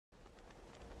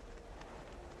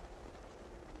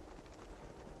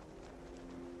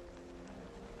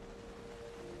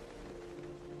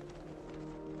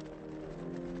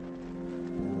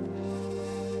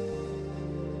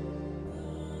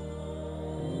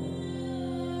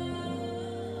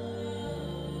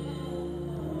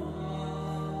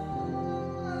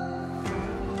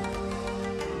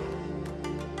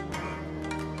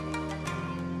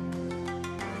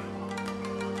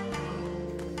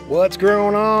What's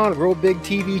going on? Grow Big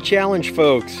TV Challenge,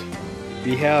 folks.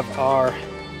 We have our,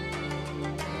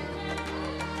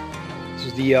 this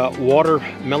is the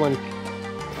watermelon,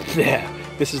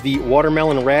 this is the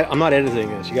watermelon I'm not editing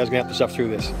this. You guys are gonna have to suffer through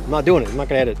this. I'm not doing it, I'm not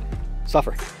gonna edit,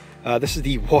 suffer. This is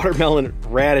the watermelon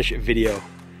radish video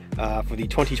for the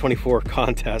 2024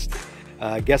 contest.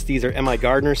 I guess these are MI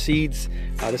Gardener seeds.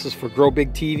 This is for Grow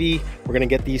Big TV. We're gonna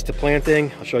get these to planting.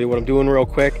 I'll show you what I'm doing real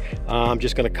quick. I'm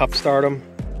just gonna cup start them.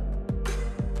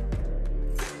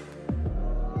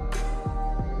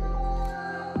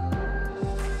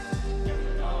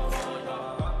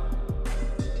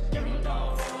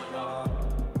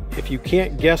 If you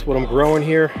can't guess what I'm growing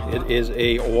here, it is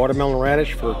a watermelon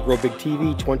radish for Grow Big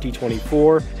TV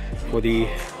 2024 for the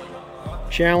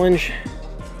challenge.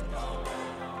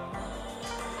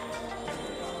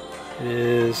 It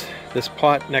is this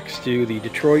pot next to the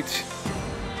Detroits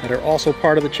that are also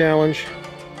part of the challenge.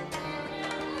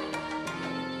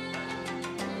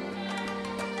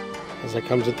 As that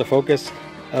comes into focus,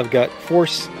 I've got 4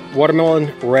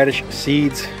 watermelon radish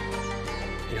seeds,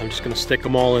 and I'm just going to stick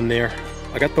them all in there.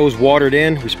 I got those watered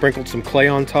in. We sprinkled some clay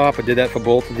on top. I did that for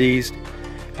both of these.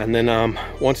 And then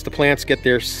once the plants get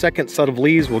their second set of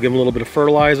leaves, we'll give them a little bit of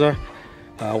fertilizer.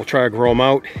 We'll try to grow them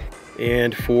out.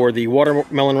 And for the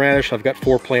watermelon radish, I've got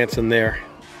 4 plants in there.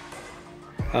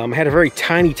 I had a very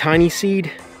tiny seed.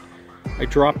 I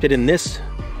dropped it in this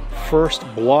first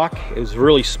block. It was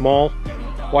really small.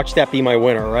 Watch that be my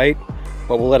winner, right?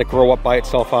 But we'll let it grow up by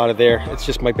itself out of there. It's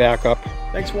just my backup.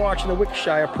 Thanks for watching the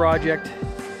WickerShire project.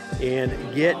 And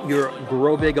get your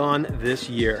Grow Big on this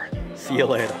year. See you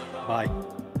later. Bye.